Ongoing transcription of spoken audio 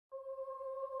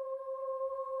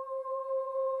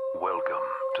Welcome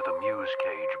to the Muse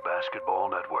Cage Basketball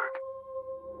Network.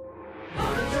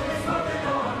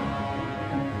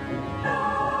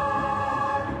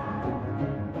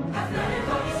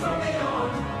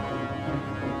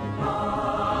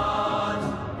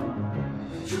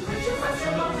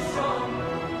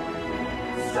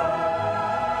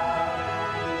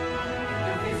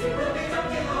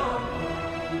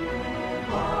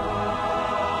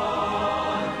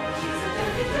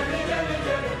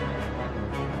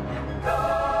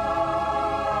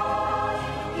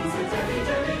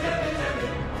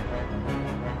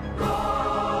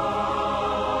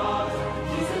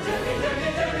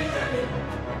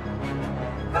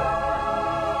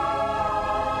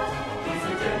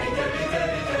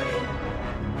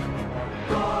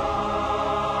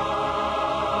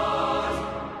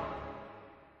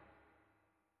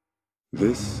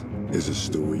 This is a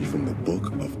story from the book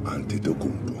of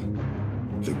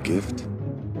Antetokounmpo, the gift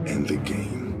and the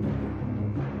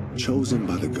game. Chosen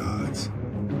by the gods,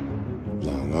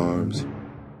 long arms,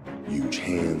 huge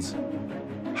hands,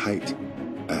 height,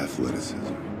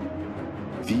 athleticism.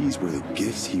 These were the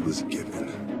gifts he was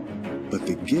given, but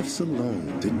the gifts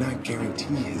alone did not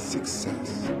guarantee his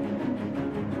success.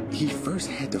 He first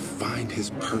had to find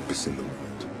his purpose in the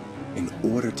world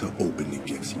in order to open the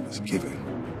gifts he was given.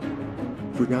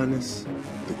 For Giannis,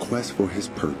 the quest for his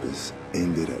purpose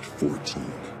ended at 14.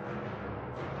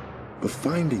 But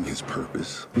finding his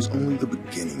purpose was only the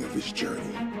beginning of his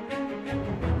journey.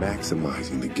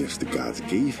 Maximizing the gifts the gods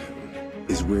gave him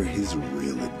is where his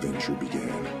real adventure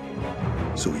began.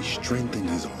 So he strengthened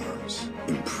his arms,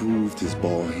 improved his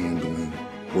ball handling,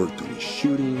 worked on his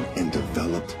shooting, and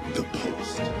developed the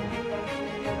post.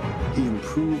 He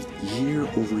improved year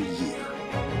over year.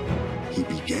 He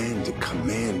began to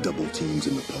command double teams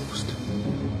in the post.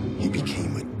 He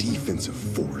became a defensive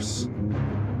force,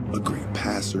 a great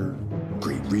passer,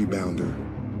 great rebounder,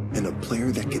 and a player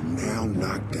that could now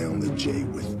knock down the J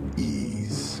with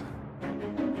ease.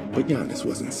 But Giannis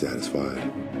wasn't satisfied.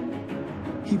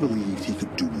 He believed he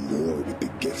could do more with the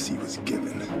gifts he was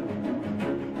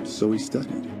given. So he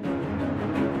studied.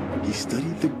 He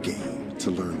studied the game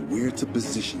to learn where to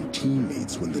position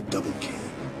teammates when the double came.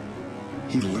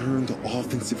 He learned the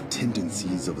offensive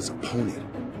tendencies of his opponent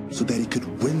so that he could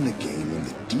win the game on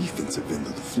the defensive end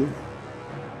of the floor.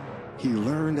 He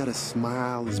learned that a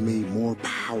smile is made more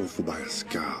powerful by a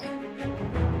scowl,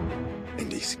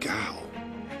 and a scowl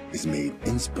is made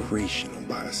inspirational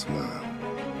by a smile.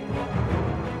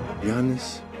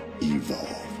 Giannis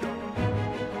evolved.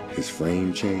 His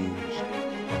frame changed,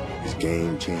 his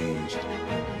game changed,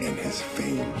 and his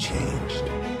fame changed.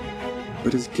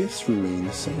 But his gifts remained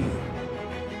the same.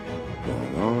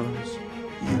 Long arms,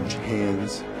 huge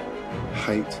hands,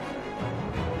 height,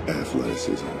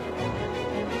 athleticism.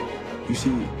 You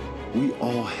see, we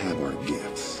all have our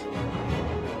gifts.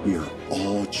 We are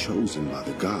all chosen by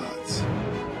the gods.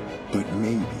 But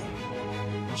maybe,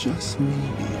 just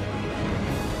maybe,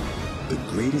 the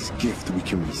greatest gift we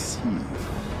can receive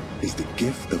is the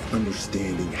gift of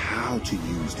understanding how to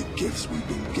use the gifts we've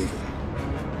been given.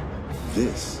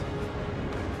 This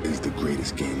is the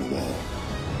greatest game of all.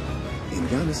 And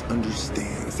Giannis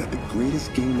understands that the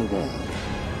greatest game of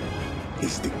all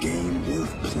is the game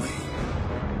worth playing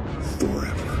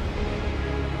forever.